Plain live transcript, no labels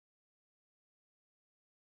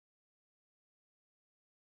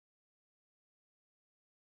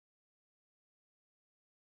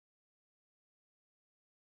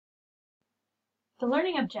The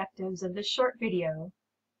learning objectives of this short video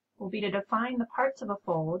will be to define the parts of a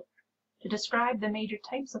fold, to describe the major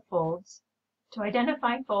types of folds, to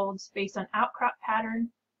identify folds based on outcrop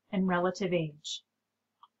pattern and relative age.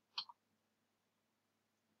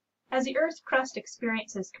 As the Earth's crust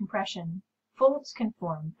experiences compression, folds can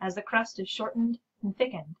form as the crust is shortened and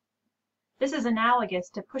thickened. This is analogous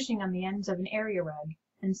to pushing on the ends of an area rug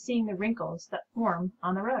and seeing the wrinkles that form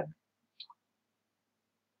on the rug.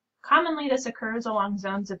 Commonly, this occurs along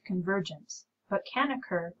zones of convergence, but can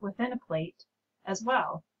occur within a plate as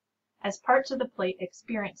well, as parts of the plate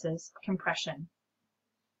experiences compression.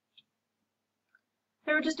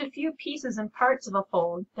 There are just a few pieces and parts of a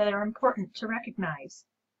fold that are important to recognize.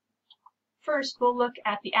 First, we'll look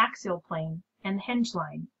at the axial plane and the hinge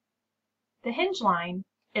line. The hinge line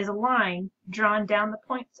is a line drawn down the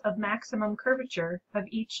points of maximum curvature of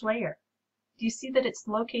each layer. Do you see that it's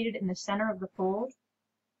located in the center of the fold?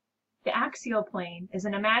 The axial plane is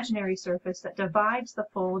an imaginary surface that divides the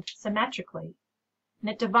fold symmetrically, and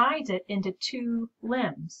it divides it into two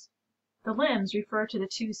limbs. The limbs refer to the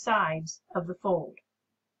two sides of the fold.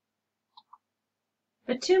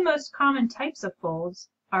 The two most common types of folds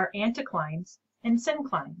are anticlines and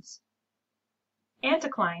synclines.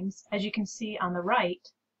 Anticlines, as you can see on the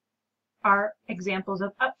right, are examples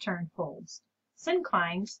of upturned folds.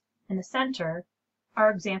 Synclines, in the center, are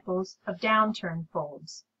examples of downturned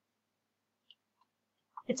folds.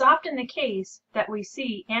 It's often the case that we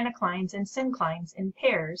see anticlines and synclines in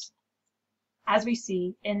pairs, as we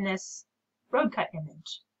see in this road cut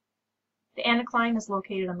image. The anticline is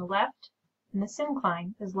located on the left, and the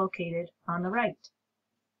syncline is located on the right.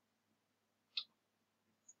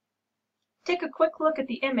 Take a quick look at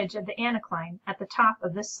the image of the anticline at the top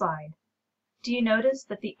of this slide. Do you notice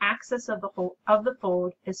that the axis of the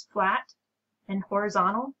fold is flat and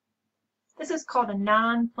horizontal? This is called a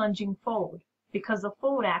non-plunging fold, because the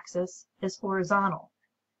fold axis is horizontal.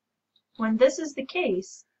 When this is the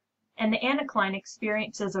case, and the anticline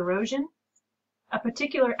experiences erosion, a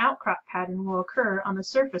particular outcrop pattern will occur on the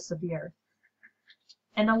surface of the Earth.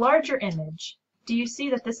 In the larger image, do you see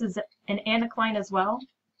that this is an anticline as well?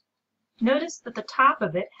 Notice that the top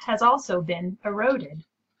of it has also been eroded,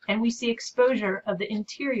 and we see exposure of the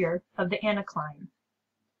interior of the anticline.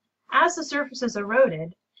 As the surface is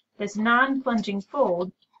eroded, this non-plunging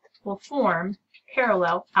fold will form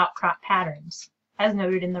parallel outcrop patterns, as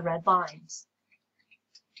noted in the red lines.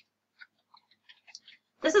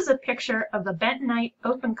 This is a picture of the bentonite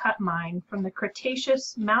open-cut mine from the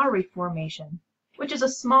Cretaceous Maury Formation, which is a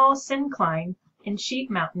small syncline in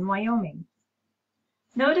Sheep Mountain, Wyoming.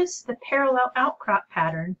 Notice the parallel outcrop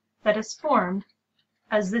pattern that is formed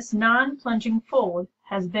as this non-plunging fold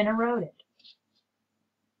has been eroded.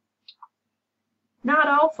 Not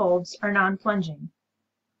all folds are non-plunging.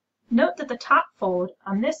 Note that the top fold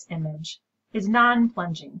on this image is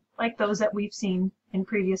non-plunging, like those that we've seen in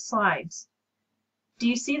previous slides. Do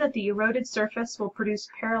you see that the eroded surface will produce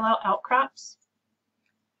parallel outcrops?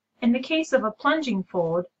 In the case of a plunging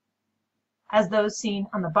fold, as those seen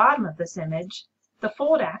on the bottom of this image, the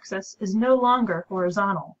fold axis is no longer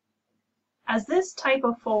horizontal. As this type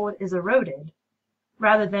of fold is eroded,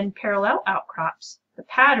 rather than parallel outcrops, the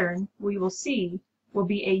pattern we will see will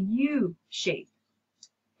be a U shape.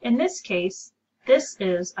 In this case, this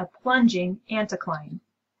is a plunging anticline,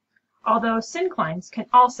 although synclines can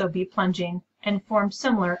also be plunging and form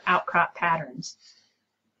similar outcrop patterns.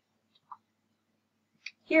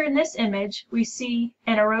 Here in this image, we see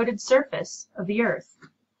an eroded surface of the Earth.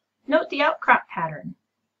 Note the outcrop pattern.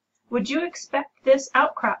 Would you expect this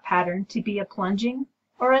outcrop pattern to be a plunging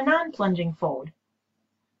or a non-plunging fold?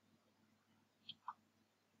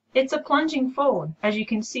 It's a plunging fold, as you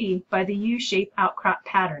can see by the U-shaped outcrop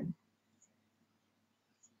pattern.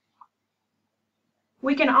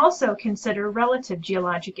 We can also consider relative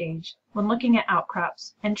geologic age when looking at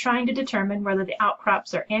outcrops and trying to determine whether the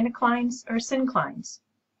outcrops are anticlines or synclines.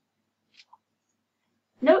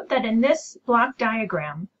 Note that in this block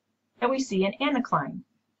diagram that we see an anticline.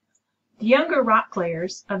 The younger rock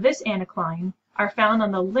layers of this anticline are found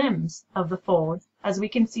on the limbs of the fold, as we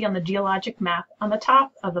can see on the geologic map on the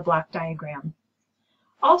top of the block diagram.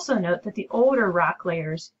 Also note that the older rock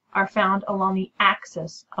layers are found along the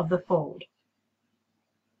axis of the fold.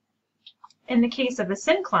 In the case of a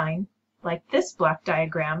syncline, like this block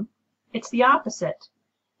diagram, it's the opposite.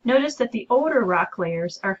 Notice that the older rock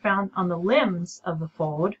layers are found on the limbs of the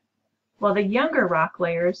fold, while the younger rock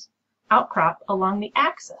layers outcrop along the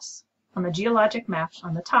axis on the geologic map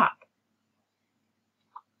on the top.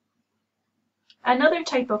 Another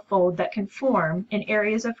type of fold that can form in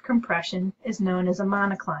areas of compression is known as a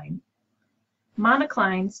monocline.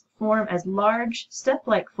 Monoclines form as large,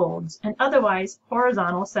 step-like folds in otherwise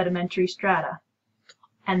horizontal sedimentary strata,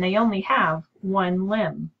 and they only have one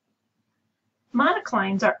limb.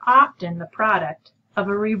 Monoclines are often the product of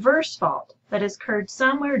a reverse fault that has occurred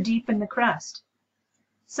somewhere deep in the crust.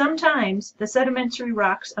 Sometimes the sedimentary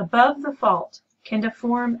rocks above the fault can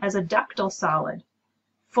deform as a ductile solid,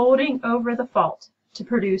 folding over the fault to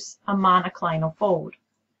produce a monoclinal fold.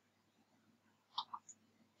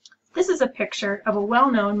 This is a picture of a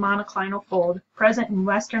well-known monoclinal fold present in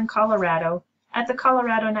western Colorado at the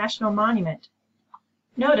Colorado National Monument.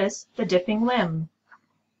 Notice the dipping limb.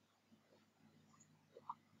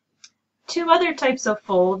 Two other types of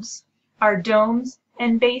folds are domes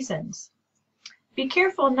and basins. Be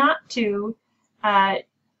careful not to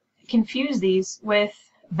confuse these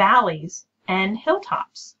with valleys and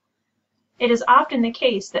hilltops. It is often the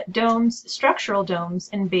case that domes, structural domes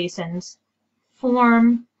and basins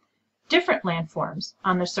form different landforms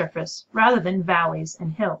on the surface rather than valleys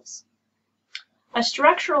and hills. A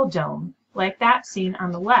structural dome, like that seen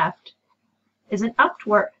on the left, is an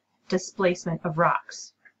upward displacement of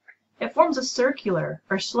rocks. It forms a circular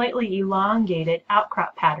or slightly elongated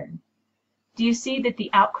outcrop pattern. Do you see that the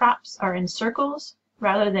outcrops are in circles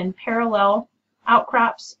rather than parallel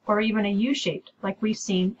outcrops or even a U-shaped like we've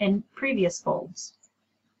seen in previous folds?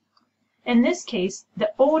 In this case,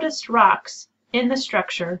 the oldest rocks in the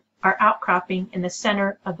structure are outcropping in the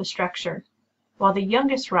center of the structure, while the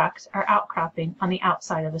youngest rocks are outcropping on the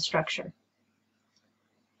outside of the structure.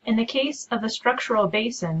 In the case of the structural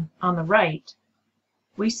basin on the right,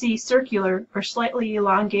 we see circular or slightly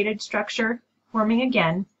elongated structure forming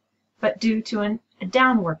again, but due to a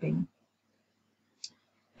downwarping.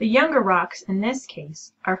 The younger rocks in this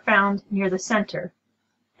case are found near the center,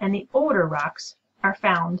 and the older rocks are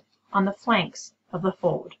found on the flanks of the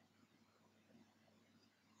fold.